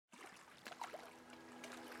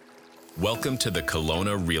Welcome to the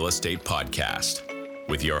Kelowna Real Estate Podcast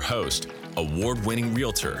with your host, award-winning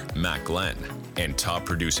realtor Matt Glenn, and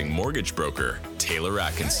top-producing mortgage broker Taylor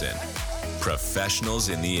Atkinson. Professionals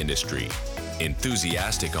in the industry,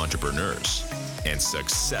 enthusiastic entrepreneurs, and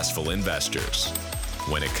successful investors.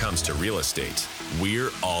 When it comes to real estate,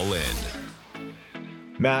 we're all in.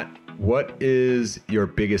 Matt, what is your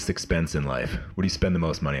biggest expense in life? What do you spend the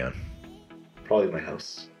most money on? Probably my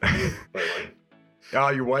house. My wife. Oh,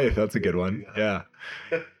 your wife. That's a good one. Yeah.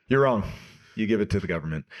 You're wrong. You give it to the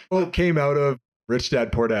government. Well, it came out of Rich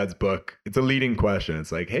Dad, Poor Dad's book. It's a leading question. It's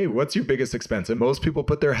like, hey, what's your biggest expense? And most people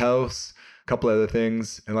put their house, a couple other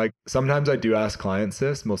things. And like, sometimes I do ask clients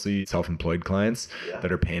this, mostly self-employed clients that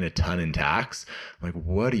are paying a ton in tax. I'm like,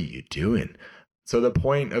 what are you doing? So the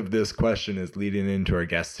point of this question is leading into our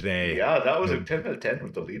guest today. Yeah, that was a 10 out of 10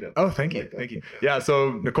 with the lead up. Oh, thank you. Thank you. Yeah.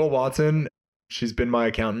 So Nicole Watson, she's been my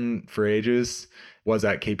accountant for ages, was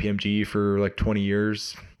at KPMG for like 20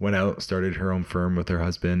 years, went out, started her own firm with her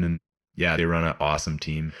husband. And yeah, they run an awesome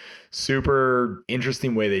team. Super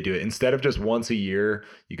interesting way they do it. Instead of just once a year,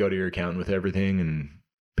 you go to your accountant with everything and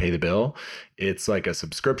pay the bill. It's like a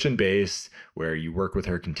subscription base where you work with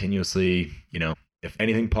her continuously. You know, if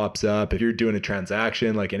anything pops up, if you're doing a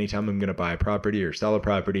transaction, like anytime I'm going to buy a property or sell a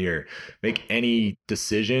property or make any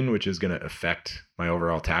decision, which is going to affect my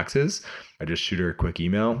overall taxes, I just shoot her a quick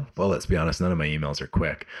email. Well, let's be honest, none of my emails are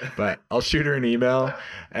quick, but I'll shoot her an email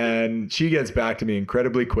and she gets back to me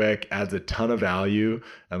incredibly quick, adds a ton of value.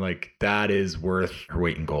 And like, that is worth her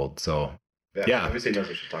weight in gold. So yeah. Obviously knows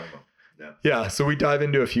what she's talking about. Yeah. So we dive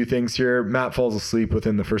into a few things here. Matt falls asleep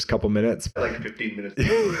within the first couple minutes. Like 15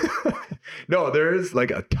 minutes. No, there is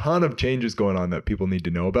like a ton of changes going on that people need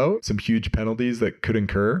to know about. Some huge penalties that could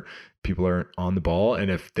incur. People aren't on the ball.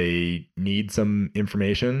 And if they need some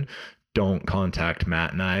information, don't contact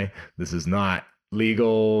Matt and I. This is not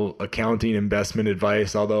legal, accounting, investment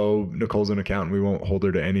advice. Although Nicole's an accountant, we won't hold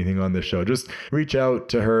her to anything on this show. Just reach out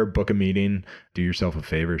to her, book a meeting, do yourself a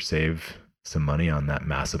favor, save some money on that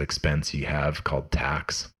massive expense you have called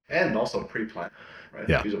tax. And also pre-plan, right?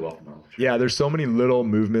 Yeah. Use a wealth of knowledge. Yeah, there's so many little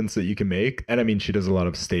movements that you can make. And I mean, she does a lot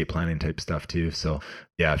of estate planning type stuff too. So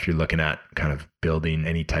yeah, if you're looking at kind of building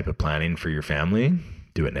any type of planning for your family,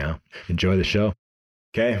 do it now. Enjoy the show.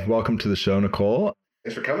 Okay, welcome to the show, Nicole.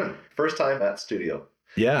 Thanks for coming. First time at studio.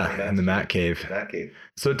 Yeah, in the Matt Cave. Matt Cave.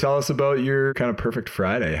 So tell us about your kind of perfect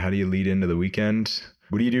Friday. How do you lead into the weekend?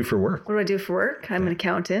 What do you do for work? What do I do for work? I'm an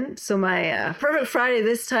accountant. So my perfect Friday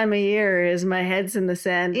this time of year is my head's in the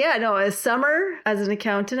sand. Yeah, no, as summer as an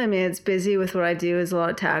accountant, I mean, it's busy with what I do is a lot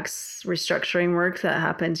of tax restructuring work that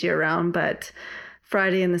happens year round. But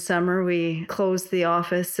Friday in the summer, we close the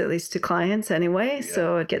office, at least to clients anyway. Yeah.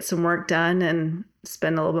 So get some work done and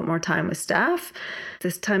spend a little bit more time with staff.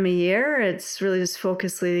 This time of year, it's really just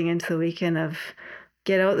focused leading into the weekend of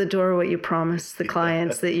get out the door what you promised the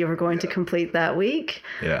clients that you were going to complete that week.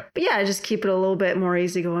 Yeah. But yeah, just keep it a little bit more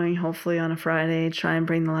easygoing, hopefully on a Friday, try and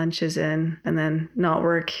bring the lunches in and then not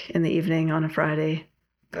work in the evening on a Friday.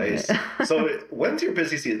 Nice. So when's your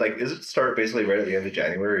busy season? Like, is it start basically right at the end of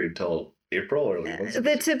January until April or like when's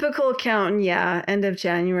the typical accountant, yeah, end of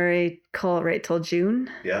January, call it right till June,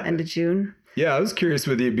 end of June. Yeah, I was curious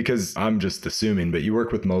with you because I'm just assuming, but you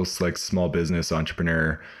work with most like small business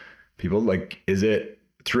entrepreneur people. Like, is it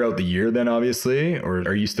throughout the year then, obviously, or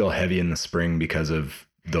are you still heavy in the spring because of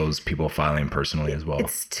those people filing personally as well?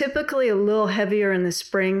 It's typically a little heavier in the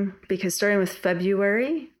spring because starting with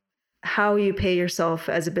February, how you pay yourself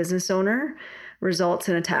as a business owner results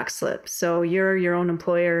in a tax slip. So you're your own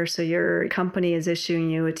employer. So your company is issuing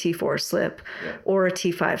you a T4 slip or a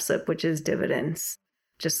T5 slip, which is dividends.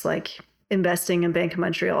 Just like investing in Bank of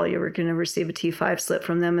Montreal, you were going to receive a T5 slip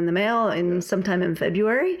from them in the mail sometime in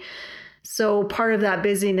February. So part of that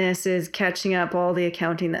busyness is catching up all the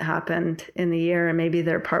accounting that happened in the year, and maybe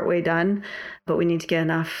they're partway done, but we need to get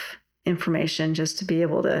enough information just to be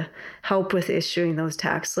able to help with issuing those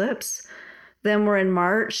tax slips. Then we're in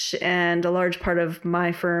March, and a large part of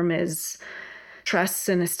my firm is trusts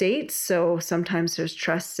and estates. So sometimes there's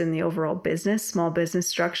trusts in the overall business, small business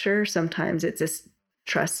structure. Sometimes it's a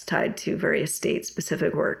trust tied to very estate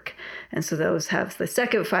specific work. And so those have the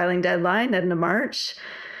second filing deadline at the end of March.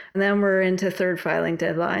 And then we're into third filing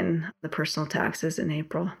deadline, the personal taxes in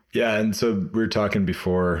April. Yeah. And so we were talking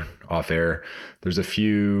before off air, there's a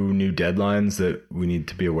few new deadlines that we need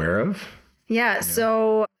to be aware of. Yeah.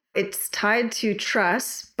 So it's tied to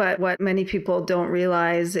trust, but what many people don't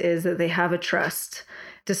realize is that they have a trust,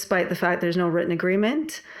 despite the fact there's no written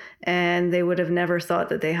agreement. And they would have never thought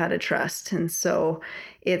that they had a trust. And so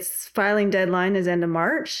its filing deadline is end of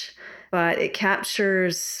March, but it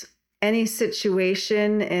captures any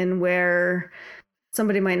situation in where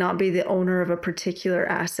somebody might not be the owner of a particular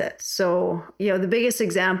asset. So, the biggest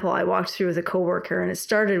example I walked through with a coworker, and it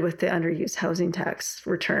started with the underused housing tax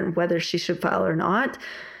return, whether she should file or not,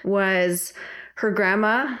 was her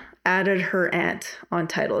grandma added her aunt on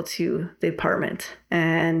title to the apartment.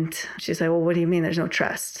 And she's like, well, what do you mean there's no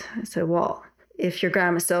trust? I said, well, if your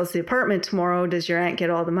grandma sells the apartment tomorrow, does your aunt get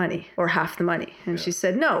all the money or half the money? And she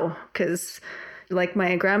said, no, because like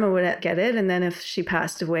my grandma would get it. And then if she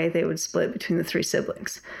passed away, they would split between the 3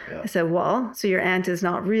 siblings. Yeah. I said, well, so your aunt is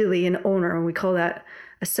not really an owner. And we call that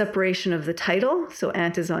a separation of the title. So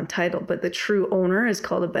aunt is on title, but the true owner is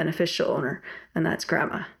called a beneficial owner. And that's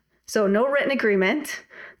grandma. So no written agreement.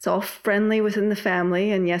 It's all friendly within the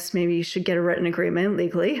family. And yes, maybe you should get a written agreement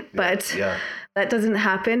legally, but that doesn't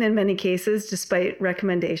happen in many cases, despite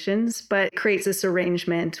recommendations, but it creates this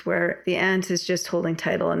arrangement where the aunt is just holding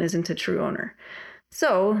title and isn't a true owner.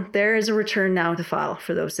 So there is a return now to file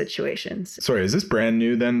for those situations. Sorry, is this brand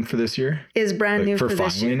new then for this year? Is brand new for this year.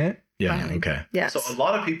 For filing it? Yeah, filing. Okay. Yes. So a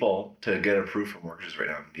lot of people to get approved for mortgages right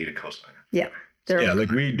now need a cosigner. Yeah.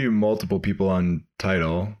 Like we do multiple people on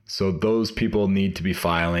title. So those people need to be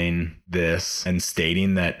filing this and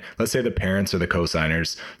stating that, let's say the parents are the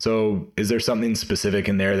co-signers. So is there something specific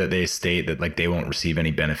in there that they state that like they won't receive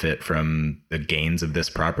any benefit from the gains of this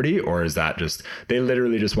property? Or is that just, they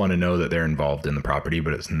literally just want to know that they're involved in the property,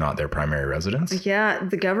 but it's not their primary residence? Yeah,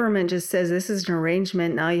 the government just says this is an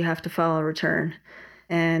arrangement. Now you have to file a return.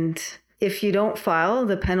 And if you don't file,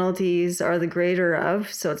 the penalties are the greater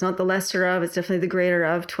of, so it's not the lesser of, it's definitely the greater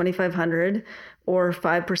of $2,500 or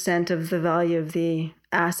 5% of the value of the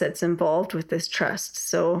assets involved with this trust.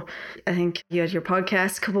 So I think you had your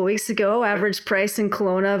podcast a couple of weeks ago, average price in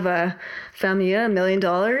Kelowna of a family unit, $1 million,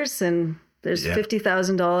 and there's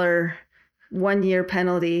 $50,000 1-year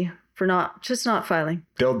penalty for not filing.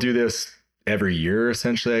 They'll do this every year,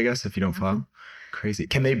 essentially, I guess, if you don't file. Crazy.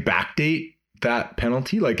 Can they backdate that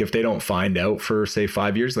penalty? Like if they don't find out for say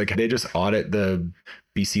 5 years, like they just audit the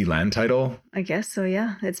BC land title? I guess so.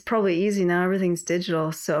 Yeah. It's probably easy now. Everything's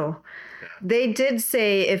digital. So they did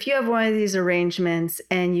say if you have one of these arrangements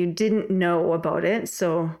and you didn't know about it,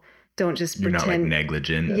 so don't just You're pretend. Not like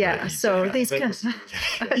negligent. Yeah. So these guys.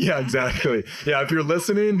 Yeah, exactly. Yeah. If you're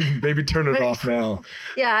listening, maybe turn it off now.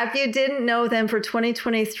 Yeah. If you didn't know, then for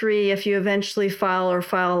 2023, if you eventually file or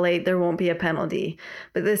file late, there won't be a penalty.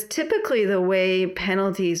 But this typically the way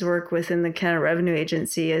penalties work within the Canada Revenue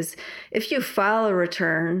Agency is if you file a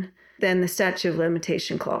return, then the statute of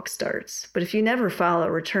limitation clock starts. But if you never file a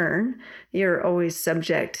return, you're always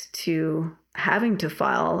subject to having to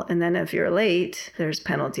file. And then if you're late, there's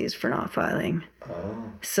penalties for not filing.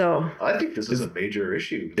 Oh. So I think this is a major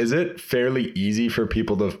issue. Is it fairly easy for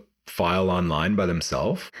people to file online by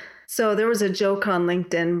themselves? So there was a joke on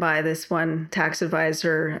LinkedIn by this one tax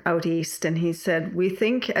advisor out east, and he said, we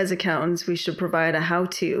think as accountants, we should provide a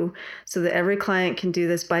how-to so that every client can do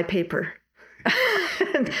this by paper.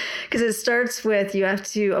 Because it starts with you have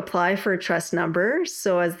to apply for a trust number.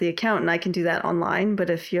 So as the accountant, I can do that online. But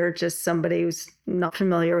if you're just somebody who's not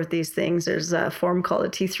familiar with these things, there's a form called a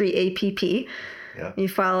T3APP. Yeah. You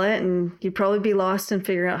file it and you'd probably be lost in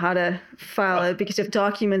figuring out how to file it because you have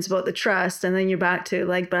documents about the trust and then you're back to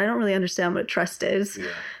like, but I don't really understand what a trust is. Yeah.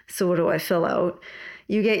 So what do I fill out?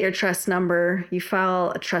 You get your trust number, you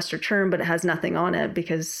file a trust return, but it has nothing on it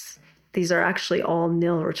because these are actually all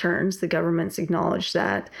nil returns. The government's acknowledged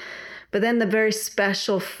that. But then the very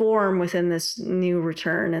special form within this new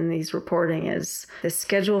return and these reporting is the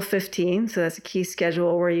Schedule 15. So that's a key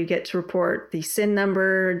schedule where you get to report the SIN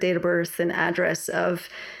number, date of birth, and address of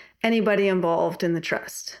anybody involved in the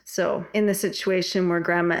trust. So in the situation where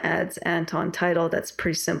grandma adds aunt on title, that's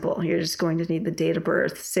pretty simple. You're just going to need the date of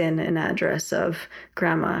birth, SIN, and address of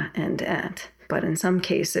grandma and aunt. But in some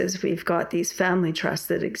cases, we've got these family trusts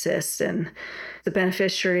that exist, and the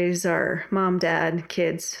beneficiaries are mom, dad,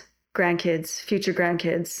 kids, grandkids, future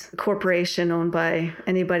grandkids, a corporation owned by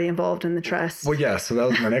anybody involved in the trust. Well, yeah. So that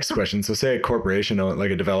was my next question. So say a corporation,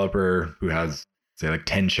 like a developer who has, say, like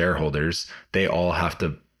 10 shareholders, they all have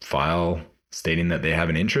to file stating that they have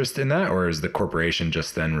an interest in that, or is the corporation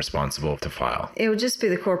just then responsible to file? It would just be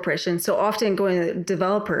the corporation. So often going to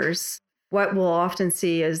developers, what we'll often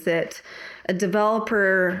see is that a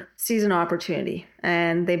developer sees an opportunity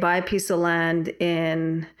and they buy a piece of land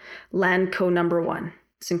in Land Co. number 1.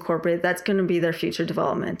 It's incorporated. That's going to be their future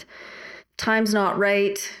development. Time's not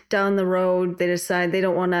right. Down the road, they decide they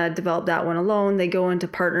don't want to develop that one alone. They go into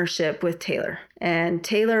partnership with Taylor. And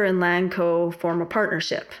Taylor and Land Co. form a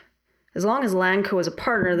partnership. As long as Land Co. is a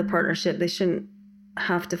partner of the partnership, they shouldn't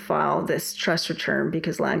have to file this trust return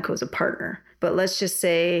because Land Co. is a partner. But let's just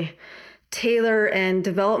say Taylor and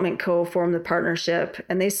Development Co. form the partnership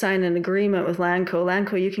and they sign an agreement with Land Co. Land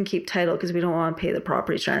Co., you can keep title because we don't want to pay the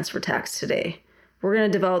property transfer tax today. We're going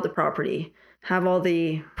to develop the property, have all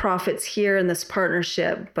the profits here in this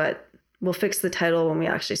partnership, but we'll fix the title when we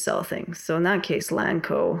actually sell things. So in that case, Land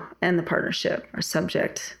Co. and the partnership are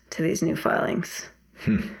subject to these new filings.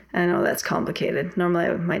 I know that's complicated. Normally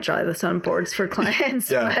I might draw this on boards for clients,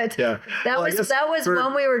 but that was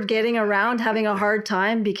when we were getting around having a hard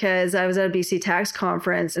time because I was at a BC tax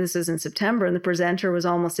conference and this was in September and the presenter was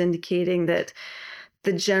almost indicating that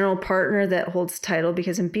the general partner that holds title,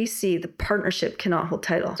 because in BC, the partnership cannot hold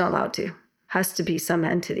title. It's not allowed to. Has to be some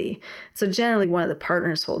entity. So generally one of the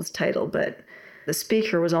partners holds title, but the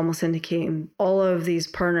speaker was almost indicating all of these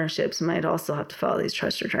partnerships might also have to file these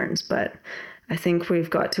trust returns. But I think we've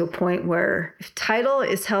got to a point where if title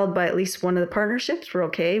is held by at least one of the partnerships, we're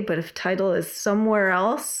okay. But if title is somewhere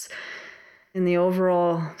else in the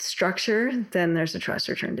overall structure, then there's a trust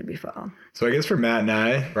return to be filed. So I guess for Matt and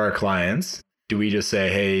I, for our clients, do we just say,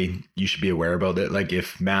 hey, you should be aware about it? Like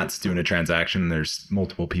if Matt's doing a transaction, there's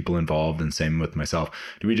multiple people involved and same with myself.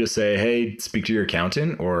 Do we just say, hey, speak to your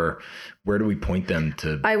accountant, or where do we point them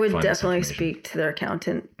to? I would definitely speak to their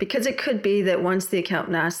accountant because it could be that once the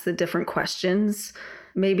accountant asks the different questions,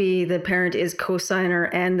 maybe the parent is co-signer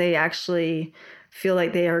and they actually feel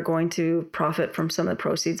like they are going to profit from some of the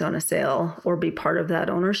proceeds on a sale or be part of that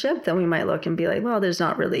ownership, then we might look and be like, well, there's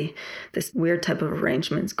not really this weird type of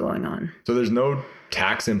arrangements going on. So there's no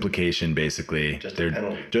tax implication, basically. Just a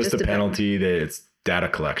penalty. Just a penalty that it's data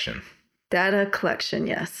collection. Data collection,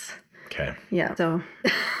 yes. Okay. Yeah. So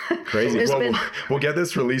crazy. Well, we'll get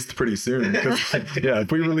this released pretty soon.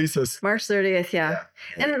 If we release this March 30th, yeah.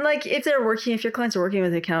 And like if your clients are working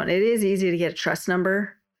with an accountant, it is easy to get a trust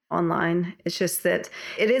number online. It's just that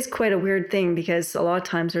it is quite a weird thing because a lot of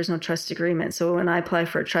times there's no trust agreement. So when I apply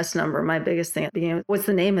for a trust number, my biggest thing at the beginning, what's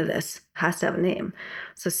the name of this? It has to have a name.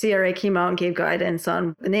 So CRA came out and gave guidance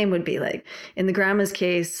on the name would be like, in the grandma's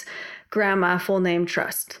case, grandma full name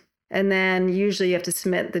trust. And then usually you have to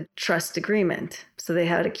submit the trust agreement. So they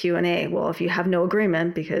had a Q&A. Well, if you have no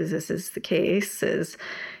agreement, because this is the case, is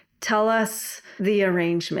tell us the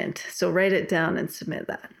arrangement. So write it down and submit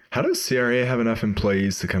that. How does CRA have enough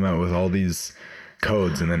employees to come out with all these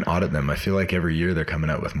codes and then audit them? I feel like every year they're coming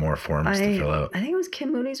out with more forms to fill out. I think it was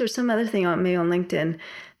Kim Mooney's or some other thing maybe on LinkedIn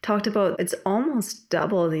talked about it's almost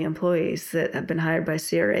double the employees that have been hired by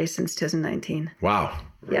CRA since 2019. Wow.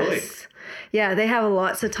 Really? Yes. Yeah, they have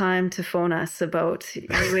lots of time to phone us about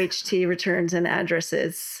UHT returns and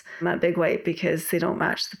addresses at Big White because they don't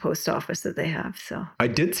match the post office that they have. So I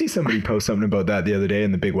did see somebody post something about that the other day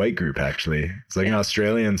in the Big White group, actually. It's like an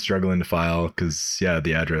Australian struggling to file because,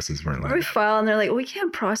 the addresses weren't like we file and they're like, we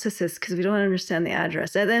can't process this because we don't understand the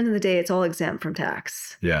address. At the end of the day, it's all exempt from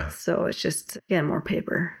tax. Yeah. So it's just, again, more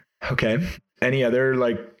paper. Okay. Any other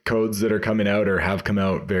codes that are coming out or have come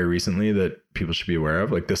out very recently that people should be aware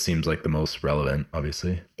of? Like this seems like the most relevant,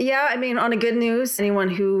 obviously. Yeah. I mean, on a good news, anyone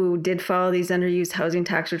who did file these underused housing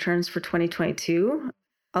tax returns for 2022,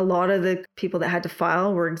 a lot of the people that had to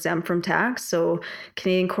file were exempt from tax. So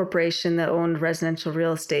Canadian corporation that owned residential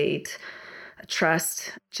real estate, a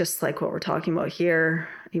trust, just like what we're talking about here,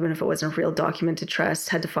 even if it wasn't a real documented trust,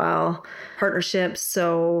 had to file partnerships.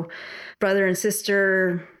 So brother and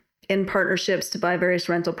sister in partnerships to buy various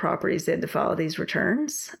rental properties, they had to file these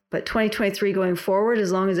returns. But 2023 going forward,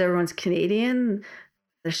 as long as everyone's Canadian,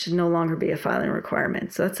 there should no longer be a filing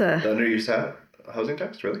requirement. So that's the underused housing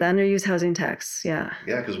tax, really? The underused housing tax, yeah.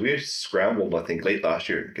 Yeah, because we scrambled, I think, late last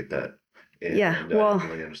year to get that in. Yeah, and I didn't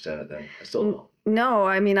really understand it then. I still don't. No,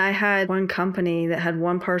 I mean, I had one company that had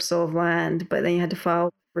one parcel of land, but then you had to file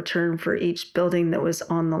return for each building that was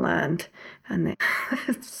on the land. And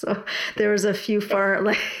so there was a few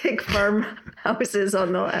farmhouses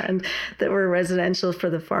on the land that were residential for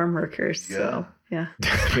the farm workers. Yeah. So, yeah.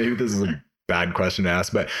 Maybe this is a bad question to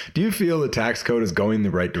ask, but do you feel the tax code is going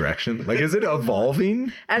the right direction? Like, is it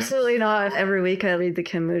evolving? Absolutely not. Every week I read the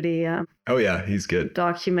Kim Moody oh yeah, he's good.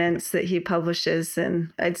 documents that he publishes.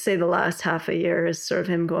 And I'd say the last half a year is sort of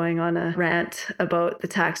him going on a rant about the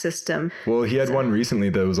tax system. Well, he had one recently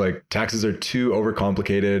that was like, taxes are too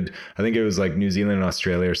overcomplicated. I think it was like New Zealand and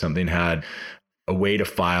Australia or something had a way to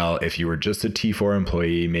file if you were just a T4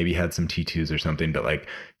 employee, maybe had some T2s or something, but like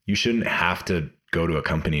you shouldn't have to go to a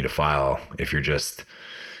company to file if you're just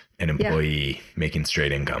an employee making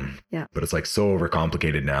straight income. Yeah. But it's like so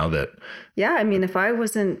overcomplicated now that. Yeah. I mean, if I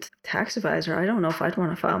wasn't tax advisor, I don't know if I'd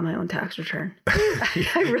want to file my own tax return.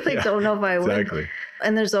 I really don't know if I would. Exactly.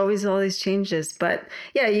 And there's always all these changes. But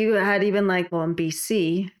yeah, you had even like, well, in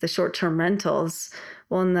BC, the short-term rentals.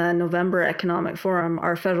 Well, in the November Economic Forum,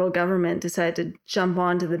 our federal government decided to jump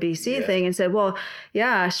onto the BC thing and said, well,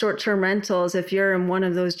 yeah, short-term rentals, if you're in one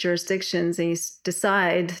of those jurisdictions and you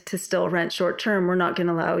decide to still rent short-term, we're not going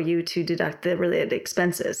to allow you to deduct the related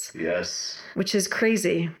expenses. Yes. Which is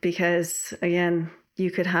crazy because, again, you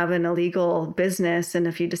could have an illegal business, and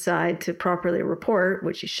if you decide to properly report,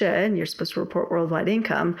 which you should, you're supposed to report worldwide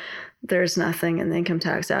income, there's nothing in the Income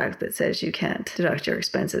Tax Act that says you can't deduct your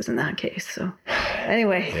expenses in that case. So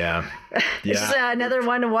anyway, it's just another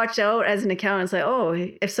one to watch out as an accountant. It's like, oh,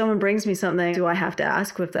 if someone brings me something, do I have to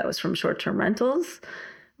ask if that was from short-term rentals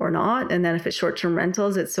or not? And then if it's short-term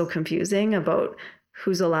rentals, it's so confusing about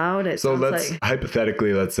who's allowed. So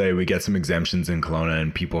hypothetically, let's say we get some exemptions in Kelowna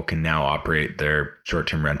and people can now operate their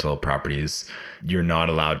short-term rental properties. You're not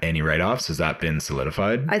allowed any write-offs. Has that been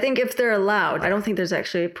solidified? I think if they're allowed, I don't think there's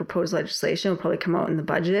actually proposed legislation. It'll probably come out in the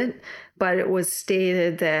budget. But it was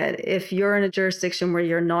stated that if you're in a jurisdiction where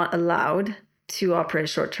you're not allowed to operate a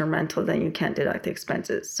short-term rental, then you can't deduct the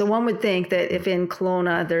expenses. So one would think that if in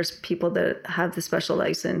Kelowna, there's people that have the special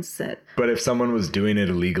license that... But if someone was doing it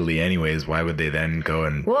illegally anyways, why would they then go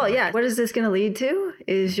and... Well, yeah. What is this going to lead to?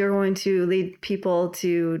 Is you're going to lead people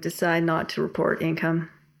to decide not to report income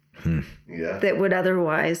that would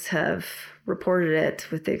otherwise have reported it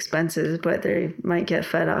with the expenses, but they might get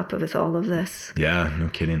fed up with all of this. Yeah, no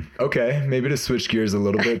kidding. Okay, maybe to switch gears a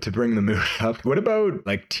little bit to bring the mood up. What about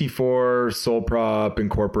like T4, Sole Prop,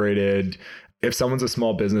 Incorporated? If someone's a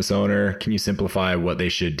small business owner, can you simplify what they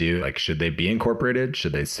should do? Like, should they be incorporated?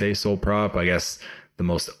 Should they stay Sole Prop? I guess the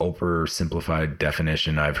most oversimplified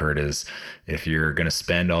definition I've heard is if you're going to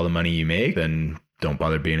spend all the money you make, then don't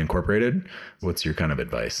bother being incorporated. What's your kind of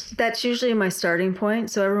advice? That's usually my starting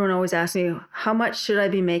point. So everyone always asks me, how much should I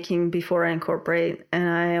be making before I incorporate? And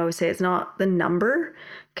I always say it's not the number,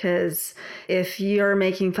 because if you're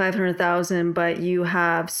making $500,000, but you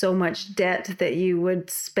have so much debt that you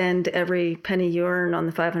would spend every penny you earn on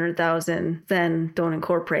the $500,000, then don't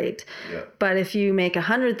incorporate. Yeah. But if you make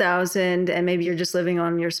 $100,000 and maybe you're just living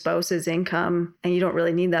on your spouse's income and you don't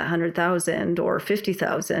really need that $100,000 or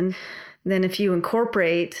 $50,000, then if you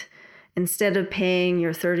incorporate, instead of paying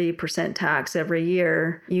your 30% tax every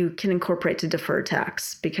year, you can incorporate to defer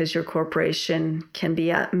tax because your corporation can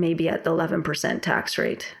be maybe at the 11% tax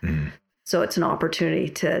rate. So it's an opportunity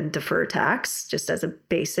to defer tax just as a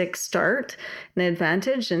basic start, an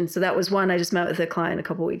advantage. And so that was one I just met with a client a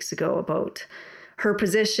couple of weeks ago about. Her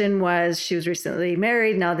position was she was recently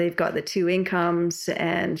married. Now they've got the two incomes,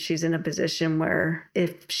 and she's in a position where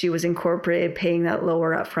if she was incorporated paying that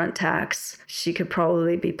lower upfront tax, she could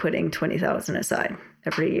probably be putting $20,000 aside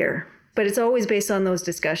every year. But it's always based on those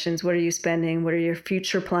discussions. What are you spending? What are your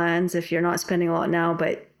future plans? If you're not spending a lot now,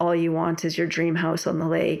 but all you want is your dream house on the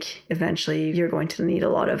lake, eventually you're going to need a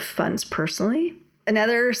lot of funds personally.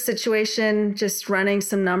 Another situation, just running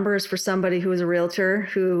some numbers for somebody who was a realtor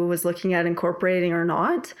who was looking at incorporating or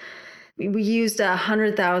not. We used a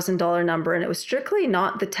 $100,000 number, and it was strictly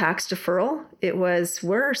not the tax deferral. It was,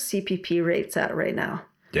 where are CPP rates at right now?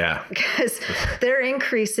 Yeah. Because they're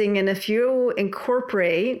increasing. And if you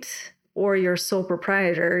incorporate or you're sole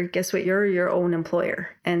proprietor, guess what? You're your own employer.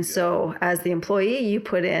 And so as the employee, you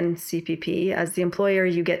put in CPP. As the employer,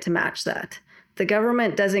 you get to match that. The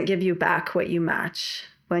government doesn't give you back what you match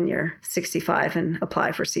when you're 65 and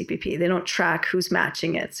apply for CPP. They don't track who's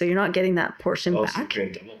matching it. So you're not getting that portion back. So you pay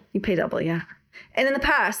double. You pay double, yeah. And in the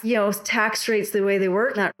past, tax rates, the way they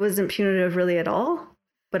work, that wasn't punitive really at all.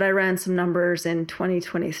 But I ran some numbers in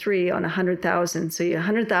 2023 on 100,000. So you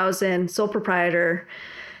 100,000, sole proprietor,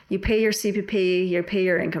 you pay your CPP, you pay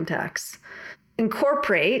your income tax.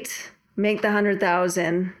 Incorporate, make the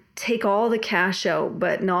 100,000, take all the cash out,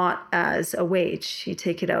 but not as a wage. You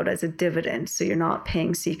take it out as a dividend, so you're not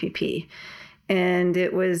paying CPP. And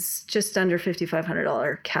it was just under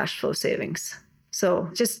 $5,500 cash flow savings.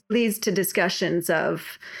 So just leads to discussions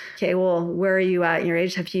of, okay, well, where are you at in your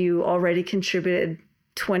age? Have you already contributed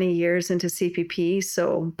 20 years into CPP?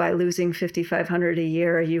 So by losing $5,500 a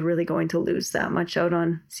year, are you really going to lose that much out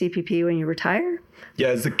on CPP when you retire? Yeah,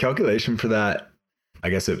 is the calculation for that, I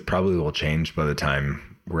guess it probably will change by the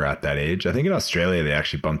time we're at that age. I think in Australia, they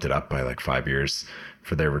actually bumped it up by like 5 years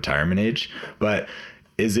for their retirement age. But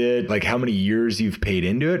is it like how many years you've paid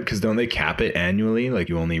into it? Because don't they cap it annually? Like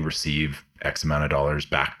you only receive X amount of dollars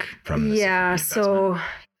back from the CPP so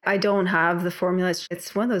I don't have the formula.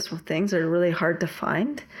 It's one of those things that are really hard to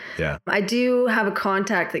find. Yeah. I do have a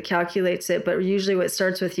contact that calculates it, but usually what it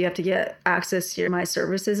starts with, you have to get access to your My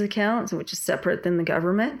Services account, which is separate than the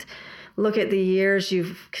government. look at the years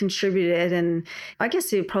you've contributed. And I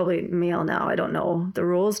guess you probably male now, I don't know the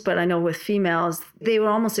rules, but I know with females, they would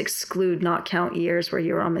almost exclude, not count years where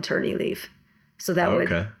you were on maternity leave. So that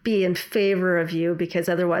would be in favor of you, because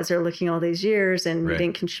otherwise they're looking all these years and you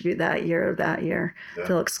didn't contribute that year or that year. Yeah.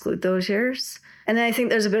 They'll exclude those years. And then I think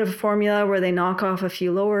there's a bit of a formula where they knock off a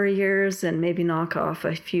few lower years and maybe knock off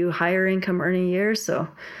a few higher income earning years. So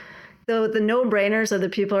the no-brainers are the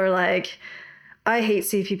people who are like, I hate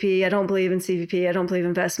CPP. I don't believe in CPP. I don't believe in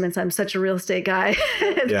investments. I'm such a real estate guy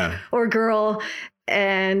or girl,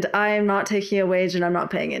 and I'm not taking a wage and I'm not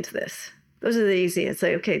paying into this. Those are the easy. It's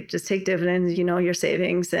like, okay, just take dividends, your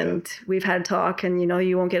savings, and we've had talk, and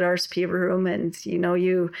you won't get RSP room, and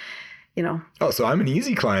Oh, so I'm an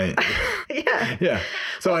easy client. Yeah.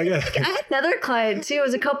 So I guess I had another client too. It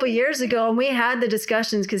was a couple of years ago, and we had the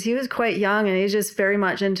discussions because he was quite young and he's just very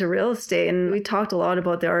much into real estate. And we talked a lot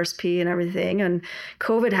about the RSP and everything. And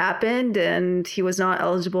COVID happened, and he was not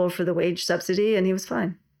eligible for the wage subsidy, and he was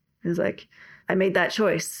fine. He was like, I made that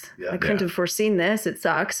choice. I couldn't have foreseen this. It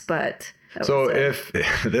sucks, but. So if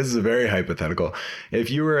this is a very hypothetical, if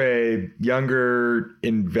you were a younger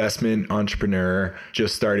investment entrepreneur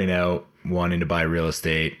just starting out wanting to buy real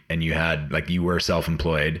estate, and you had you were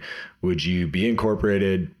self-employed, would you be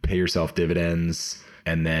incorporated, pay yourself dividends,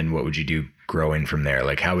 and then what would you do growing from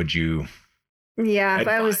there? How would you? Yeah, if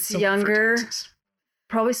I was younger,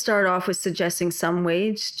 probably start off with suggesting some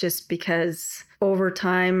wage, just because over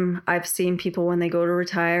time, I've seen people when they go to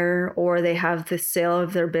retire or they have the sale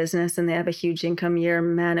of their business and they have a huge income year,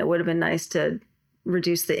 man, it would have been nice to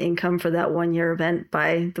reduce the income for that 1 year event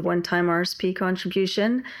by the one-time RSP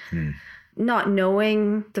contribution. Not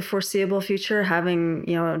knowing the foreseeable future, having,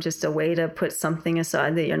 just a way to put something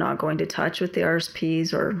aside that you're not going to touch with the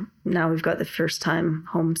RSPs, or now we've got the first time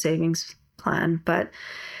home savings plan. But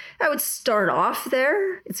I would start off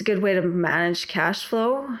there. It's a good way to manage cash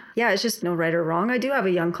flow. Yeah, it's just no right or wrong. I do have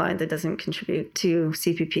a young client that doesn't contribute to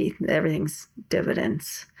CPP. Everything's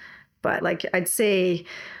dividends. But I'd say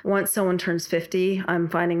once someone turns 50, I'm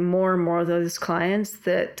finding more and more of those clients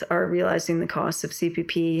that are realizing the cost of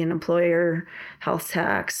CPP and employer health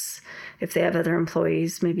tax. If they have other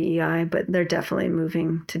employees, maybe EI, but they're definitely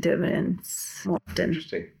moving to dividends more often.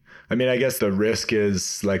 Interesting. I mean, I guess the risk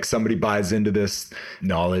is somebody buys into this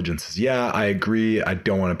knowledge and says, yeah, I agree. I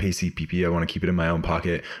don't want to pay CPP. I want to keep it in my own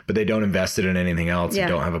pocket, but they don't invest it in anything else and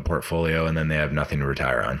don't have a portfolio, and then they have nothing to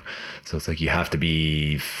retire on. So it's you have to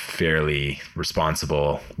be fairly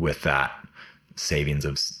responsible with that savings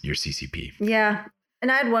of your CCP. Yeah. And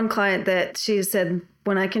I had one client that she said,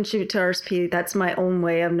 when I contribute to RSP, that's my own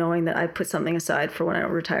way of knowing that I put something aside for when I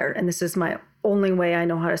retire. And this is my only way I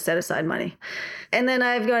know how to set aside money. And then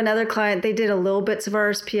I've got another client, they did a little bits of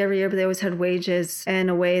RSP every year, but they always had wages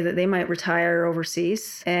and a way that they might retire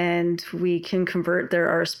overseas. And we can convert their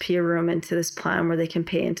RSP room into this plan where they can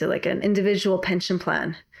pay into an individual pension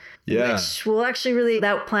plan. Yeah. Which will actually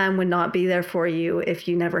that plan would not be there for you if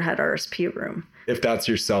you never had RSP room. If that's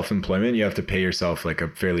your self-employment, you have to pay yourself a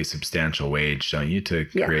fairly substantial wage, don't you, to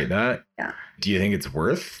create that? Yeah. Do you think it's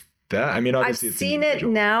worth that? I mean, obviously I've seen it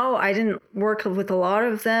now. I didn't work with a lot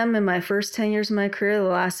of them in my first 10 years of my career. The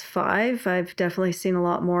last 5, I've definitely seen a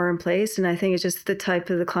lot more in place. And I think it's just the type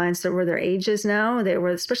of the clients that were their ages now. They were,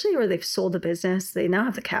 especially where they've sold a business, they now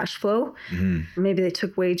have the cash flow. Mm-hmm. Maybe they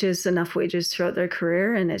took enough wages throughout their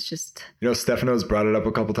career. And it's just... Stefano's brought it up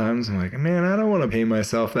a couple times. I'm like, man, I don't want to pay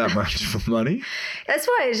myself that much money. That's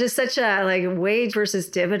why it's just such a wage versus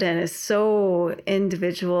dividend is so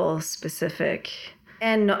individual specific.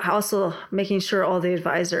 And also making sure all the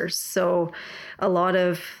advisors. So a lot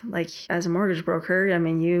of as a mortgage broker, I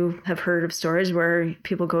mean, you have heard of stories where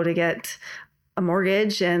people go to get a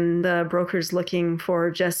mortgage and the broker's looking for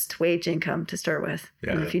just wage income to start with.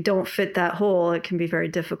 Yeah. And if you don't fit that hole, it can be very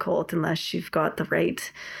difficult unless you've got the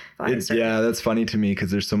right advisor. That's funny to me because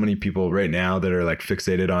there's so many people right now that are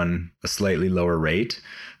fixated on a slightly lower rate.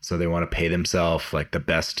 So they want to pay themselves the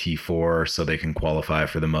best T4 so they can qualify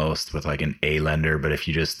for the most with an A lender. But if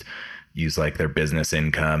you just use their business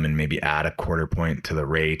income and maybe add a quarter point to the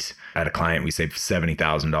rate, at a client, we saved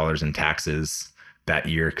 $70,000 in taxes that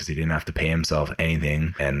year because he didn't have to pay himself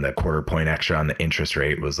anything. And the quarter point extra on the interest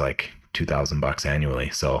rate was $2,000 annually.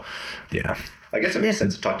 So yeah. I guess it makes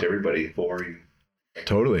sense to talk to everybody before you.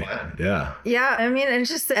 Totally. Yeah. Yeah. I mean, and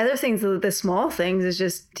just the other things, the small things is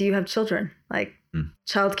just, do you have children?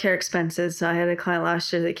 Childcare expenses. I had a client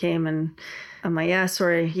last year that came and I'm like, yeah,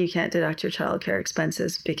 sorry, you can't deduct your childcare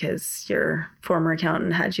expenses because your former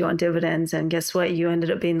accountant had you on dividends. And guess what? You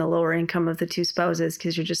ended up being the lower income of the 2 spouses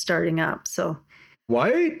because you're just starting up. So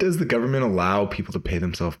why does the government allow people to pay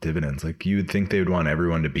themselves dividends? You would think they would want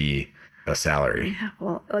everyone to be a salary. Yeah,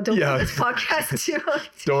 well, I don't want this podcast too.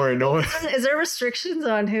 Don't worry, no one. Is there restrictions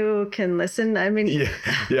on who can listen? I mean,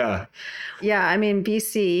 yeah. I mean,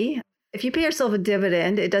 BC, if you pay yourself a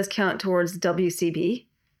dividend, it does count towards WCB,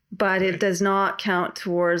 but it does not count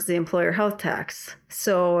towards the employer health tax.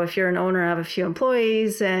 So if you're an owner, have a few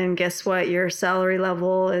employees, and guess what? Your salary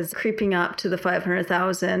level is creeping up to the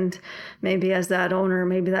 500,000. Maybe as that owner,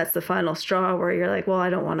 maybe that's the final straw where you're like, well,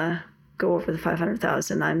 I don't want to go over the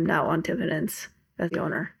 500,000. I'm now on dividends as the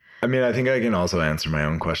owner. I mean, I think I can also answer my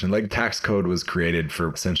own question. Like, tax code was created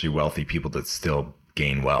for essentially wealthy people that still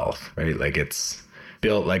gain wealth, right? Like, it's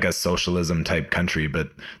built like a socialism type country,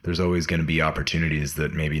 but there's always going to be opportunities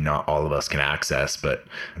that maybe not all of us can access. But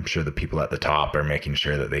I'm sure the people at the top are making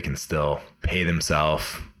sure that they can still pay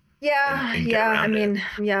themselves. I mean,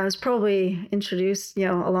 it was probably introduced,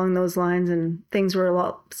 along those lines, and things were a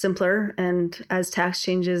lot simpler. And as tax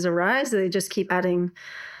changes arise, they just keep adding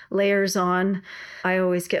layers on. I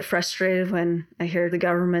always get frustrated when I hear the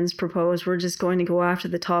government's propose, we're just going to go after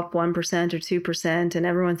the top 1% or 2%, and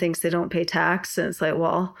everyone thinks they don't pay tax. And it's like,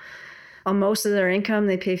 well, on most of their income,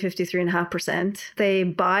 they pay 53.5%. They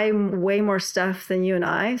buy way more stuff than you and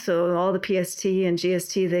I. So all the PST and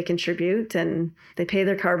GST they contribute, and they pay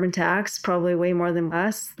their carbon tax probably way more than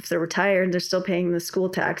us. If they're retired, they're still paying the school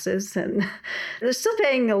taxes, and they're still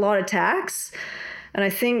paying a lot of tax. And I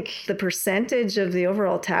think the percentage of the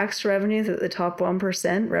overall tax revenue that the top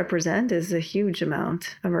 1% represent is a huge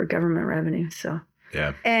amount of our government revenue. So.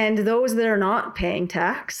 Yeah. And those that are not paying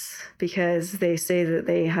tax because they say that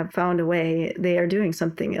they have found a way, they are doing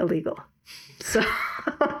something illegal. So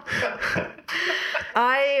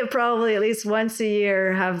I probably at least once a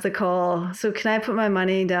year have the call. So can I put my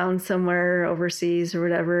money down somewhere overseas or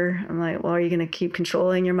whatever? I'm like, well, are you going to keep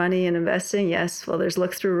controlling your money and investing? Yes. Well, there's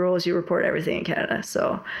look-through rules. You report everything in Canada.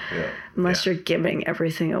 So unless you're giving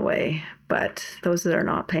everything away, but those that are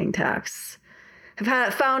not paying tax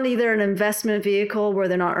have found either an investment vehicle where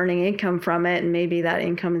they're not earning income from it, and maybe that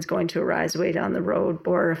income is going to arise way down the road,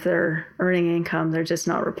 or if they're earning income, they're just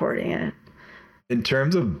not reporting it. In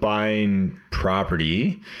terms of buying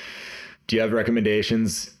property, do you have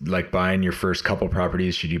recommendations, like buying your first couple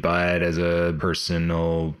properties? Should you buy it as a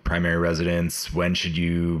personal primary residence? When should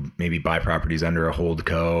you maybe buy properties under a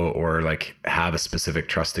holdco, or like have a specific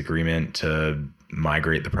trust agreement to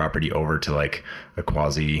migrate the property over to like a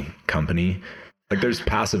quasi company? Like, there's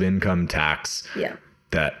passive income tax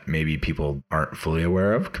that maybe people aren't fully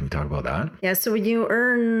aware of. Can we talk about that? Yeah. So when you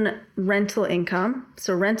earn rental income,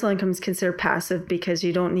 so rental income is considered passive because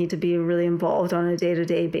you don't need to be really involved on a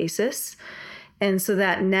day-to-day basis. And so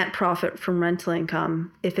that net profit from rental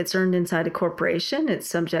income, if it's earned inside a corporation, it's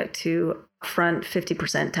subject to upfront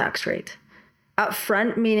 50% tax rate.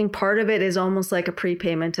 Upfront meaning part of it is almost like a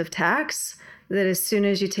prepayment of tax, that as soon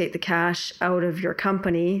as you take the cash out of your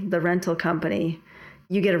company, the rental company,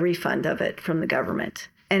 you get a refund of it from the government,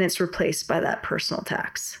 and it's replaced by that personal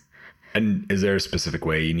tax. And is there a specific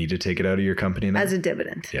way you need to take it out of your company then? As a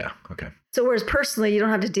dividend. Yeah. Okay. So whereas personally, you don't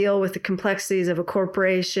have to deal with the complexities of a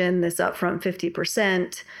corporation, this upfront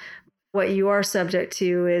 50%. What you are subject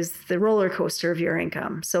to is the roller coaster of your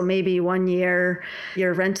income. So maybe 1 year,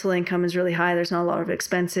 your rental income is really high. There's not a lot of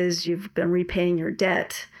expenses. You've been repaying your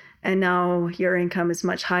debt. And now your income is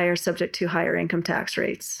much higher, subject to higher income tax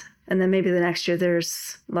rates. And then maybe the next year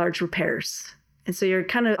there's large repairs. And so you're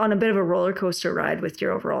kind of on a bit of a roller coaster ride with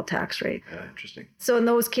your overall tax rate. Yeah, interesting. So in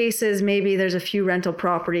those cases, maybe there's a few rental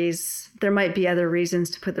properties. There might be other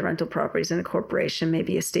reasons to put the rental properties in a corporation,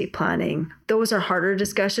 maybe estate planning. Those are harder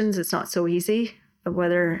discussions. It's not so easy of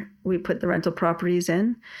whether we put the rental properties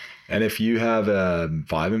in. And if you have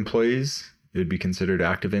 5 employees, it would be considered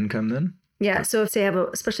active income then? Yeah. So if they have,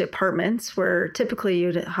 especially apartments, where typically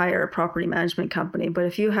you'd hire a property management company. But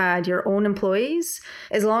if you had your own employees,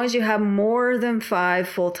 as long as you have more than 5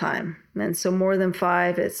 full-time, and so more than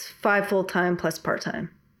 5, it's 5 full-time plus part-time.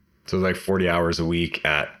 So like 40 hours a week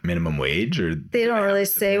at minimum wage, or they don't really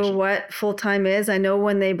say what full-time is. I know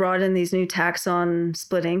when they brought in these new tax on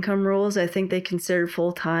split income rules, I think they considered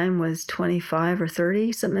full-time was 25 or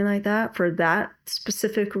 30, something like that, for that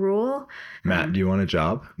specific rule. Matt, do you want a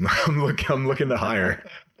job? I'm looking to hire.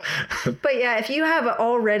 But yeah, if you have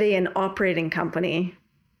already an operating company,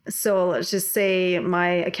 so let's just say my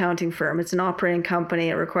accounting firm, it's an operating company.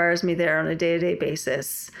 It requires me there on a day-to-day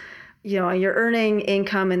basis. You know, you're earning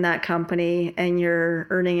income in that company and you're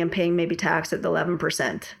earning and paying maybe tax at the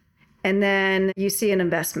 11%. And then you see an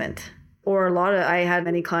investment, or I had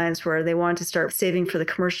many clients where they wanted to start saving for the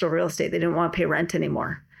commercial real estate. They didn't want to pay rent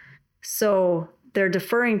anymore. So they're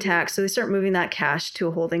deferring tax. So they start moving that cash to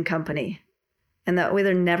a holding company. And that way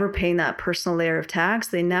they're never paying that personal layer of tax.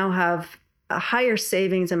 They now have a higher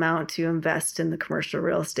savings amount to invest in the commercial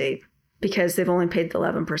real estate because they've only paid the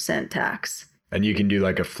 11% tax. And you can do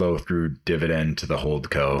like a flow through dividend to the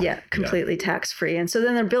holdco. Yeah, completely tax free. And so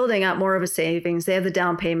then they're building up more of a savings. They have the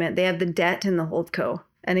down payment. They have the debt in the holdco.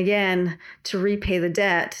 And again, to repay the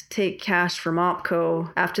debt, take cash from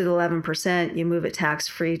OpCo. After the 11%, you move it tax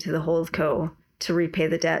free to the holdco to repay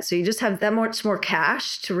the debt. So you just have that much more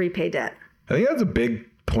cash to repay debt. I think that's a big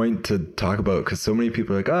point to talk about because so many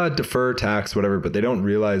people are like, defer tax, whatever, but they don't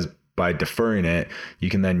realize by deferring it, you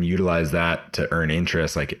can then utilize that to earn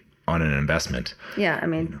interest like on an investment. Yeah. I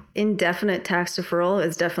mean, indefinite tax deferral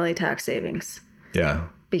is definitely tax savings. Yeah.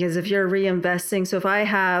 Because if you're reinvesting, so if I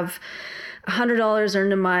have $100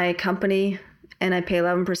 earned in my company and I pay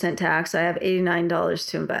 11% tax, I have $89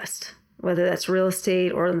 to invest, whether that's real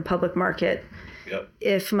estate or in the public market. Yep.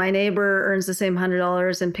 If my neighbor earns the same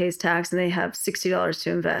 $100 and pays tax and they have $60 to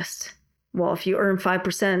invest, well, if you earn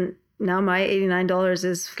 5%, now my $89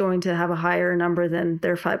 is going to have a higher number than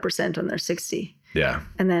their 5% on their 60. Yeah.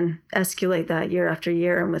 And then escalate that year after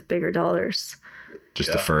year and with bigger dollars.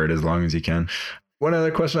 Just defer it as long as you can. One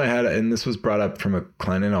other question I had, and this was brought up from a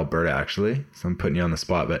client in Alberta, actually, so I'm putting you on the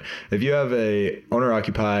spot, but if you have a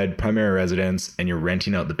owner-occupied primary residence and you're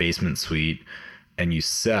renting out the basement suite and you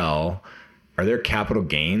sell, are there capital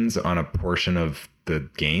gains on a portion of the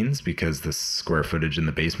gains because the square footage in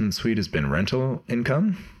the basement suite has been rental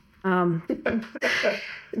income?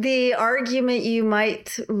 The argument you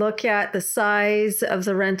might look at the size of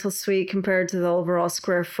the rental suite compared to the overall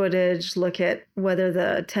square footage, look at whether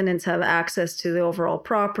the tenants have access to the overall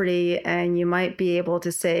property, and you might be able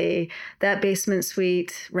to say that basement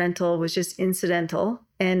suite rental was just incidental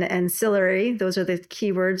and ancillary. Those are the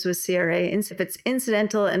keywords with CRA. If it's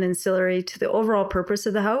incidental and ancillary to the overall purpose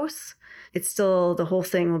of the house, it's still, the whole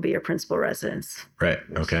thing will be your principal residence. Right.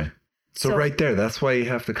 Okay. So right there, that's why you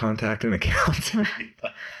have to contact an accountant.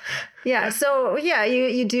 Yeah. So yeah,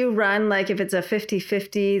 you do run, like if it's a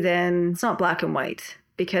 50-50, then it's not black and white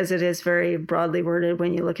because it is very broadly worded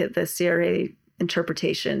when you look at the CRA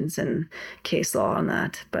interpretations and case law on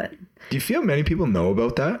that. But do you feel many people know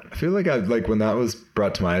about that? I feel like when that was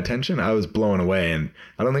brought to my attention, I was blown away. And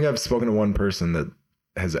I don't think I've spoken to one person that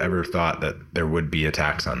has ever thought that there would be a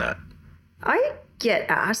tax on that. I get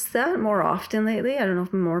asked that more often lately. I don't know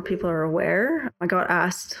if more people are aware. I got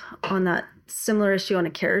asked on that similar issue on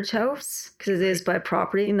a carriage house because it is by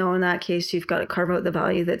property. In that case, you've got to carve out the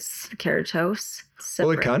value that's the carriage house. Separate.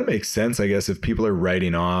 Well, it kind of makes sense, I guess, if people are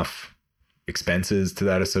writing off expenses to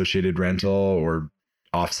that associated rental or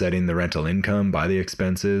offsetting the rental income by the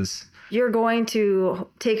expenses. You're going to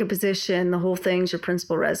take a position, the whole thing's your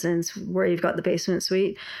principal residence where you've got the basement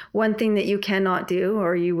suite. One thing that you cannot do,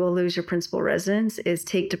 or you will lose your principal residence, is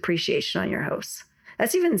take depreciation on your house.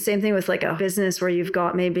 That's even the same thing with like a business where you've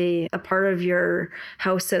got maybe a part of your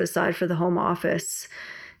house set aside for the home office.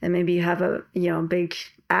 And maybe you have a big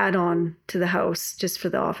add-on to the house just for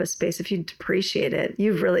the office space. If you depreciate it,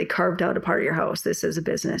 you've really carved out a part of your house. This is a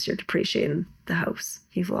business. You're depreciating the house.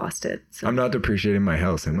 You've lost it. So. I'm not depreciating my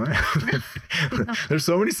house, am I? No. There's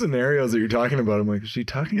so many scenarios that you're talking about. I'm like, is she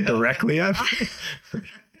talking directly at me?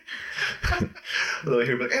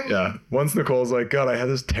 Yeah. Once Nicole's like, God, I had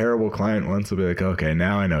this terrible client once. I'll be like, okay,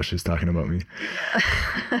 now I know she's talking about me.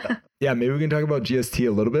 Yeah, maybe we can talk about GST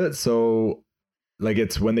a little bit. So like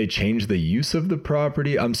it's when they change the use of the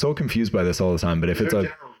property. I'm so confused by this all the time, but if it's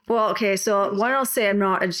a... Well, okay. So one, I'll say I'm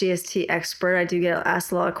not a GST expert. I do get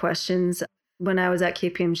asked a lot of questions. When I was at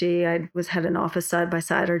KPMG, I had an office side by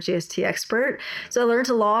side our GST expert. So I learned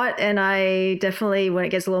a lot, and I definitely, when it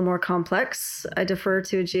gets a little more complex, I defer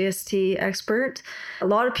to a GST expert. A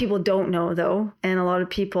lot of people don't know though, and a lot of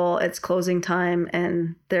people, it's closing time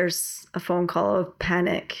and there's a phone call of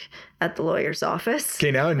panic at the lawyer's office. Okay,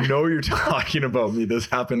 now I know you're talking about me. This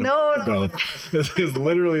happened. No. This is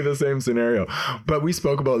literally the same scenario. But we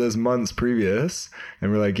spoke about this months previous,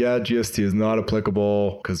 and we're like, yeah, GST is not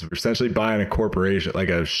applicable because we're essentially buying a corporation, like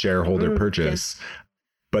a shareholder purchase. Yes.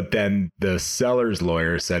 But then the seller's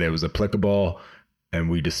lawyer said it was applicable, and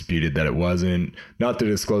we disputed that it wasn't. Not to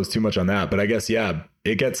disclose too much on that, but I guess, yeah,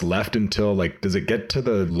 it gets left until, like, does it get to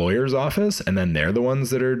the lawyer's office and then they're the ones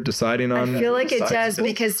that are deciding on? I feel like it does,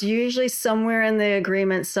 because usually somewhere in the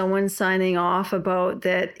agreement, someone's signing off about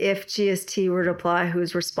that if GST were to apply,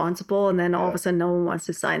 who's responsible, and then all of a sudden no one wants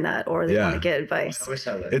to sign that, or they want to get advice.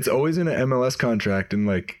 It's always in an MLS contract, and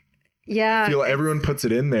like, yeah, I feel like everyone puts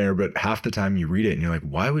it in there, but half the time you read it and you're like,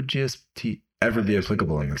 why would GST ever be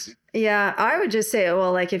applicable in this? Yeah, I would just say,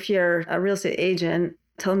 well, like if you're a real estate agent,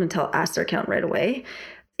 tell them to ask their accountant right away.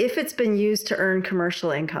 If it's been used to earn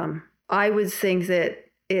commercial income, I would think that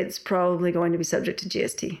it's probably going to be subject to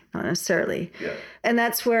GST, not necessarily. Yeah. And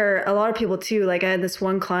that's where a lot of people too, like I had this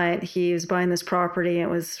one client, he was buying this property and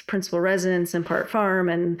it was principal residence and part farm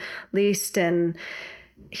and leased, and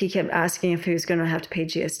he kept asking if he was going to have to pay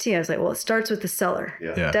GST. I was like, well, it starts with the seller.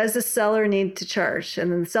 Yeah. Does the seller need to charge? And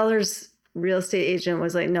then the seller's real estate agent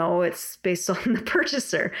was like, no, it's based on the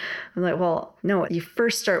purchaser. I'm like, well, no, you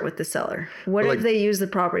first start with the seller. What have they used the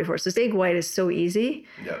property for? So big white is so easy.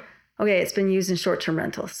 Yeah. Okay, it's been used in short-term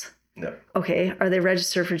rentals. No. Okay, are they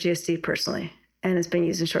registered for GST personally? And it's been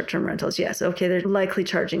used in short-term rentals. Yes. Okay, they're likely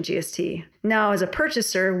charging GST. Now, as a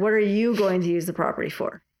purchaser, what are you going to use the property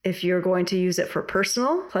for? If you're going to use it for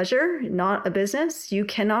personal pleasure, not a business, you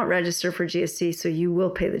cannot register for GST, so you will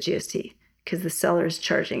pay the GST because the seller is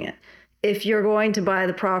charging it. If you're going to buy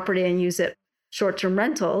the property and use it short-term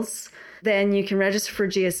rentals, then you can register for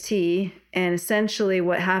GST. And essentially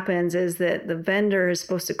what happens is that the vendor is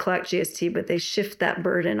supposed to collect GST, but they shift that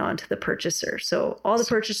burden onto the purchaser. So all the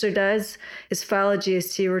purchaser does is file a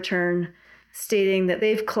GST return stating that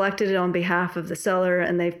they've collected it on behalf of the seller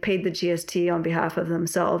and they've paid the GST on behalf of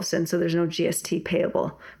themselves. And so there's no GST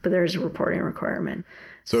payable, but there's a reporting requirement.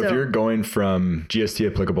 So if you're going from GST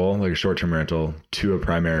applicable, like a short-term rental, to a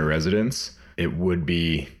primary residence, it would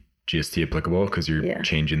be GST applicable because you're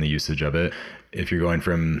changing the usage of it. If you're going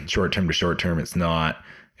from short-term to short-term, it's not.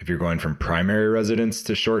 If you're going from primary residence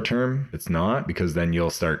to short-term, it's not, because then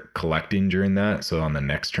you'll start collecting during that. So on the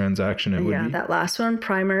next transaction, it would be. Yeah, that last one,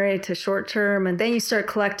 primary to short-term. And then you start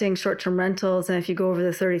collecting short-term rentals. And if you go over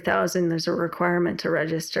the 30,000, there's a requirement to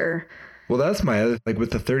register. Well, that's my other, like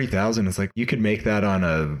with the 30,000, it's like you could make that on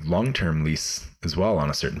a long-term lease as well on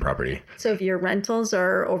a certain property. So if your rentals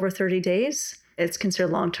are over 30 days, it's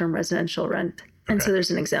considered long-term residential rent. And so there's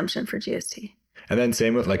an exemption for GST. And then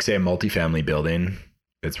same with, like, say, a multifamily building,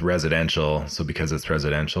 it's residential. So because it's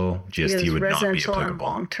residential, GST would not be applicable.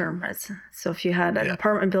 Long-term residence. So if you had an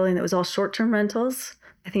apartment building that was all short-term rentals,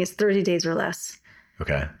 I think it's 30 days or less.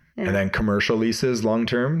 Okay. Yeah. And then commercial leases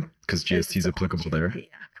long-term, because GST is applicable there. Yeah.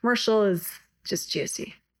 Commercial is just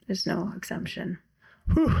GST. There's no exemption.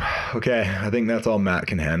 Whew. Okay. I think that's all Matt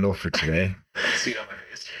can handle for today. See it on my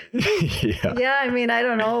face. Yeah, I mean, I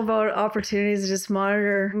don't know about opportunities to just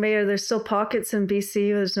monitor. Maybe there's still pockets in BC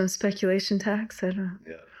where there's no speculation tax. I don't know.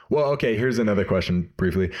 Yeah. Well, okay, here's another question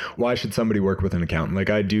briefly. Why should somebody work with an accountant? Like,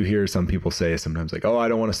 I do hear some people say sometimes like, oh, I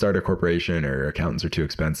don't want to start a corporation, or accountants are too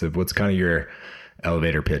expensive. What's kind of your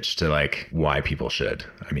elevator pitch to like why people should?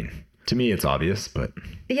 I mean, to me, it's obvious, but.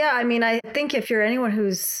 Yeah, I mean, I think if you're anyone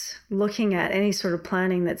who's looking at any sort of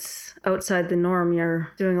planning that's outside the norm, you're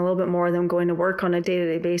doing a little bit more than going to work on a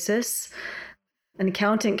day-to-day basis. An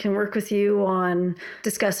accountant can work with you on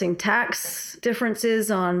discussing tax differences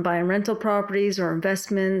on buying rental properties or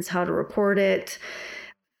investments, how to report it.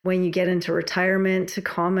 When you get into retirement, a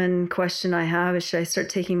common question I have is, should I start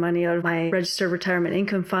taking money out of my registered retirement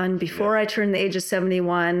income fund before I turn the age of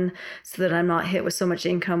 71 so that I'm not hit with so much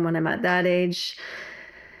income when I'm at that age?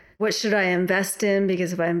 What should I invest in?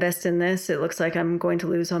 Because if I invest in this, it looks like I'm going to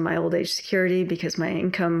lose on my old age security because my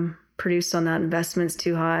income produced on that investment's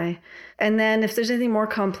too high. And then if there's anything more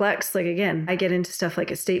complex, like again, I get into stuff like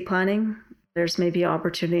estate planning. There's maybe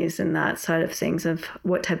opportunities in that side of things of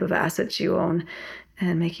what type of assets you own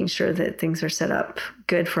and making sure that things are set up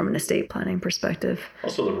good from an estate planning perspective.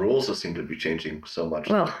 Also, the rules just seem to be changing so much.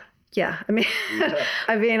 Well, yeah. I mean,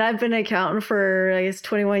 I've been an accountant for, I guess,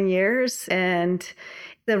 21 years, and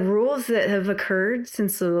the rules that have occurred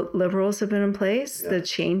since the Liberals have been in place, the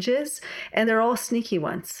changes, and they're all sneaky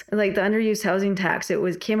ones. Like the underused housing tax,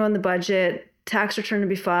 came on the budget, tax return to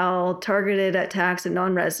be filed, targeted at tax and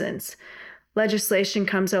non-residents. Legislation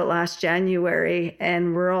comes out last January,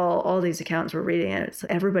 and all these accountants were reading it. It's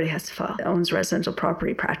everybody has to file, owns residential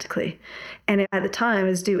property practically. And at the time, it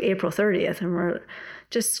was due April 30th, and we're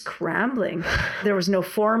just scrambling. There was no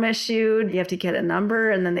form issued. You have to get a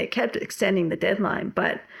number, and then they kept extending the deadline.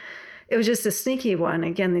 But it was just a sneaky one.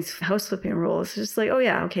 Again, these house flipping rules. It's just like, oh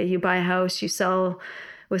yeah, okay, you buy a house, you sell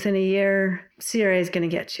within a year, CRA is going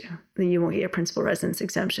to get you. Then you won't get your principal residence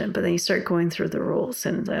exemption. But then you start going through the rules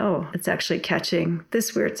and it's like, oh, it's actually catching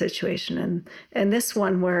this weird situation. And this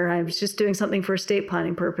one where I was just doing something for estate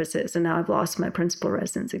planning purposes and now I've lost my principal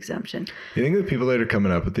residence exemption. You think the people that are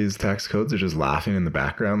coming up with these tax codes are just laughing in the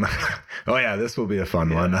background? Oh yeah, this will be a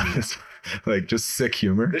fun one. Like just sick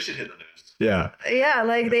humor. This should hit the news. Yeah. Yeah,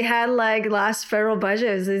 like they had last federal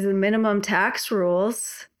budget, these minimum tax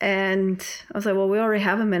rules. And I was like, well, we already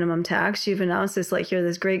have a minimum tax. You've announced this like you're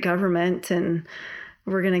this great government and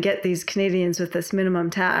we're going to get these Canadians with this minimum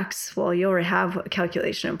tax. Well, you already have a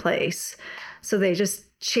calculation in place. So they just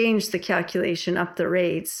changed the calculation, up the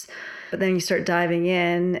rates. But then you start diving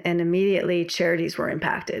in and immediately charities were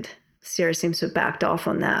impacted. CR seems to have backed off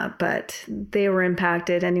on that, but they were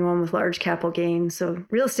impacted, anyone with large capital gains. So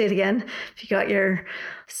real estate again, if you got your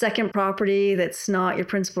second property that's not your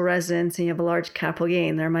principal residence and you have a large capital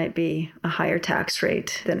gain, there might be a higher tax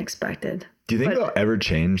rate than expected. Do you think they'll ever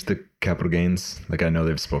change the capital gains? Like, I know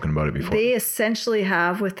they've spoken about it before. They essentially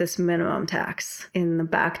have with this minimum tax in the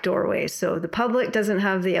back doorway. So the public doesn't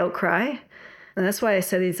have the outcry. And that's why I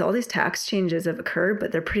said all these tax changes have occurred,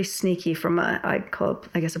 but they're pretty sneaky from I'd call it,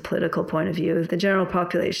 I guess, a political point of view. The general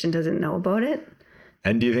population doesn't know about it.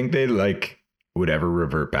 And do you think they would ever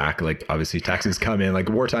revert back? Like, obviously taxes come in, like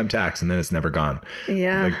wartime tax, and then it's never gone.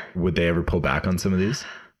 Yeah. Like, would they ever pull back on some of these?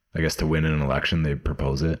 I guess to win an election, they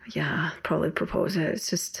propose it. Yeah, probably propose it. It's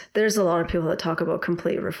just, there's a lot of people that talk about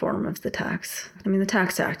complete reform of the tax. I mean, the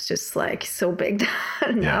Tax Act's just so big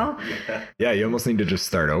now. Yeah, you almost need to just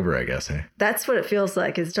start over, I guess. Eh? That's what it feels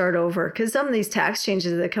like, is start over. Because some of these tax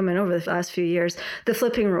changes that come in over the last few years, the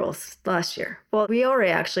flipping rules last year. Well, we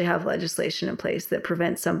already actually have legislation in place that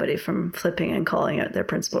prevents somebody from flipping and calling out their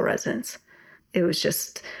principal residence. It was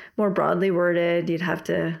just more broadly worded. You'd have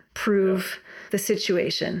to prove the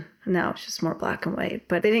situation. Now it's just more black and white.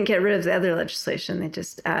 But they didn't get rid of the other legislation. They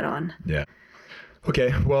just add on. Yeah.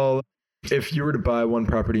 Okay. Well, if you were to buy one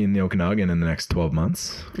property in the Okanagan in the next 12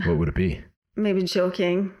 months, what would it be? Maybe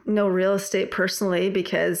joking. No real estate personally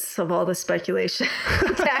because of all the speculation.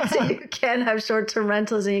 Taxing, you can't have short-term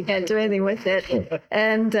rentals and you can't do anything with it.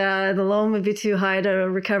 And the loan would be too high to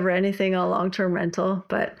recover anything on a long-term rental.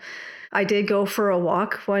 But I did go for a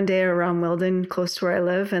walk one day around Wilden, close to where I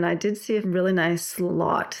live, and I did see a really nice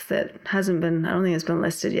lot that hasn't been, I don't think it's been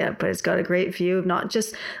listed yet, but it's got a great view of not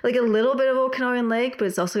just like a little bit of Okanagan Lake, but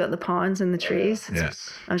it's also got the ponds and the trees.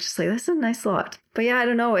 Yes. I was just like, that's a nice lot. But yeah, I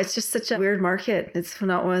don't know. It's just such a weird market. It's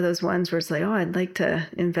not one of those ones where it's like, oh, I'd like to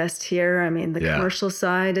invest here. I mean, the commercial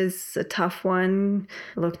side is a tough one.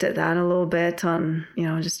 I looked at that a little bit on,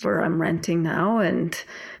 just where I'm renting now, and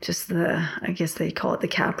just I guess they call it the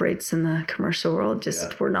cap rates in the commercial world,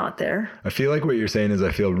 we're not there. I feel like what you're saying is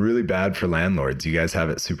I feel really bad for landlords. You guys have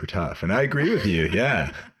it super tough. And I agree with you.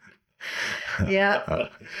 Yeah. Yeah.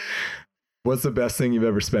 What's the best thing you've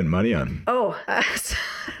ever spent money on? Oh,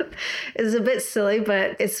 it's a bit silly,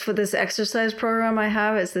 but it's for this exercise program I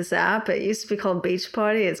have. It's this app. It used to be called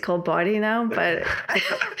Beachbody. It's called Body now. But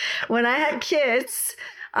when I had kids,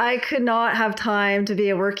 I could not have time to be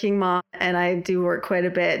a working mom. And I do work quite a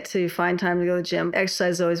bit to find time to go to the gym.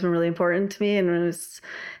 Exercise has always been really important to me. And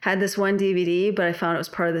had this one DVD, but I found it was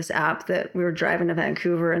part of this app that we were driving to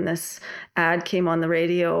Vancouver, and this ad came on the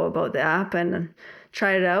radio about the app, and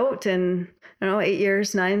tried it out. And 8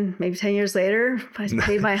 years, 9, maybe 10 years later, I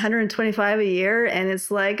paid my $125 a year, and it's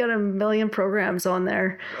got a million programs on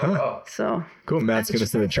there. Huh. So cool. Matt's going to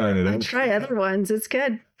start trying it out. Try other ones. It's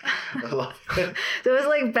good. I love it. It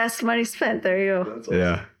was best money spent. There you go. That's awesome.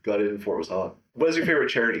 Yeah. Got it before it was hot. What is your favorite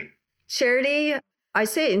charity? Charity, I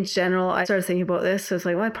say in general, I started thinking about this. So it's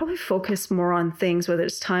I'd probably focus more on things, whether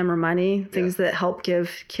it's time or money, things that help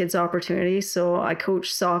give kids opportunities. So I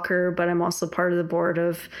coach soccer, but I'm also part of the board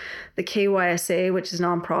of the KYSA, which is a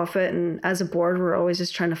nonprofit. And as a board, we're always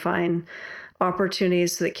just trying to find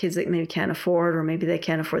opportunities so that kids that maybe can't afford, or maybe they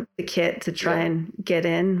can't afford the kit, to try and get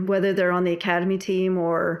in, whether they're on the academy team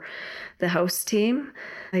or the house team.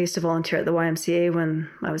 I used to volunteer at the YMCA when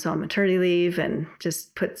I was on maternity leave and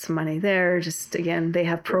just put some money there. Just, again, they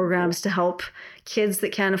have programs to help kids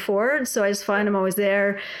that can't afford. So I just find them always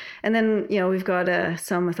there. And then, we've got a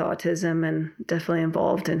son with autism, and definitely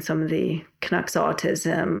involved in some of the Canucks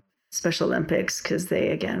autism Special Olympics, because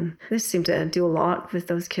they seem to do a lot with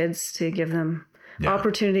those kids to give them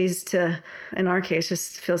opportunities to, in our case,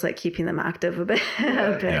 just feels like keeping them active a bit.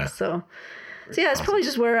 So yeah, it's probably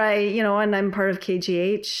just where I, and I'm part of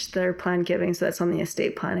KGH, their plan giving. So that's on the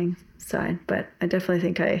estate planning side. But I definitely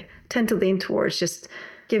think I tend to lean towards just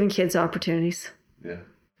giving kids opportunities. Yeah.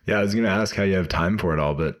 Yeah, I was going to ask how you have time for it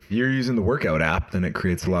all, but you're using the workout app, then it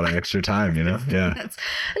creates a lot of extra time, Yeah.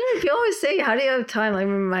 People always say, how do you have time? Like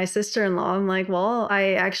my sister-in-law, I'm like, well,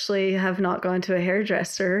 I actually have not gone to a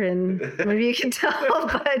hairdresser, and maybe you can tell,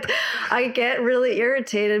 but I get really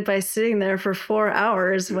irritated by sitting there for 4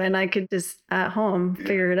 hours when I could just at home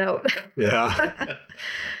figure it out. Yeah.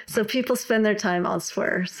 So people spend their time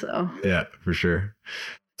elsewhere. So yeah, for sure.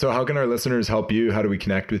 So how can our listeners help you? How do we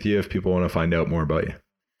connect with you if people want to find out more about you?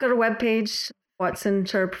 Go to our webpage, Watson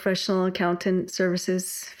Chartered Professional Accountant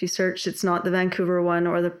Services. If you search, it's not the Vancouver one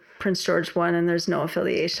or the Prince George one, and there's no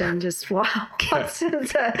affiliation. Just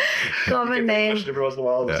Watson's a common name. Every once in a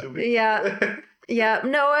while, Yeah. Yeah,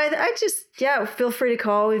 no, I just, feel free to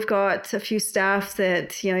call. We've got a few staff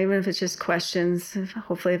that, even if it's just questions,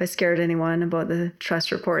 hopefully if I scared anyone about the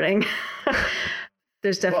trust reporting,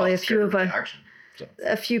 there's definitely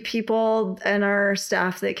a few people in our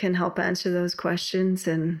staff that can help answer those questions.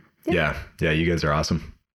 And yeah, you guys are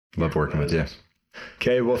awesome. Love working with you.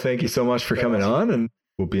 Okay, well, thank you so much for coming on, and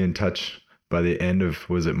we'll be in touch by the end of,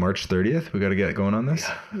 was it March 30th? We got to get going on this?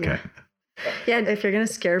 Yeah. Okay. Yeah, if you're going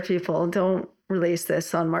to scare people, don't release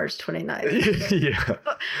this on March 29th.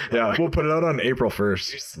 Yeah, we'll put it out on April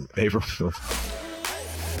 1st. April 1st.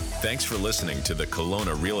 Thanks for listening to the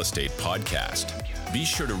Kelowna Real Estate Podcast. Be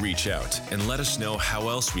sure to reach out and let us know how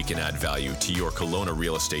else we can add value to your Kelowna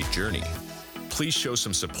real estate journey. Please show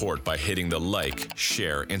some support by hitting the like,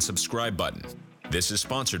 share, and subscribe button. This is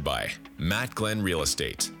sponsored by Matt Glenn Real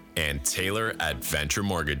Estate and Taylor at Venture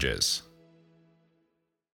Mortgages.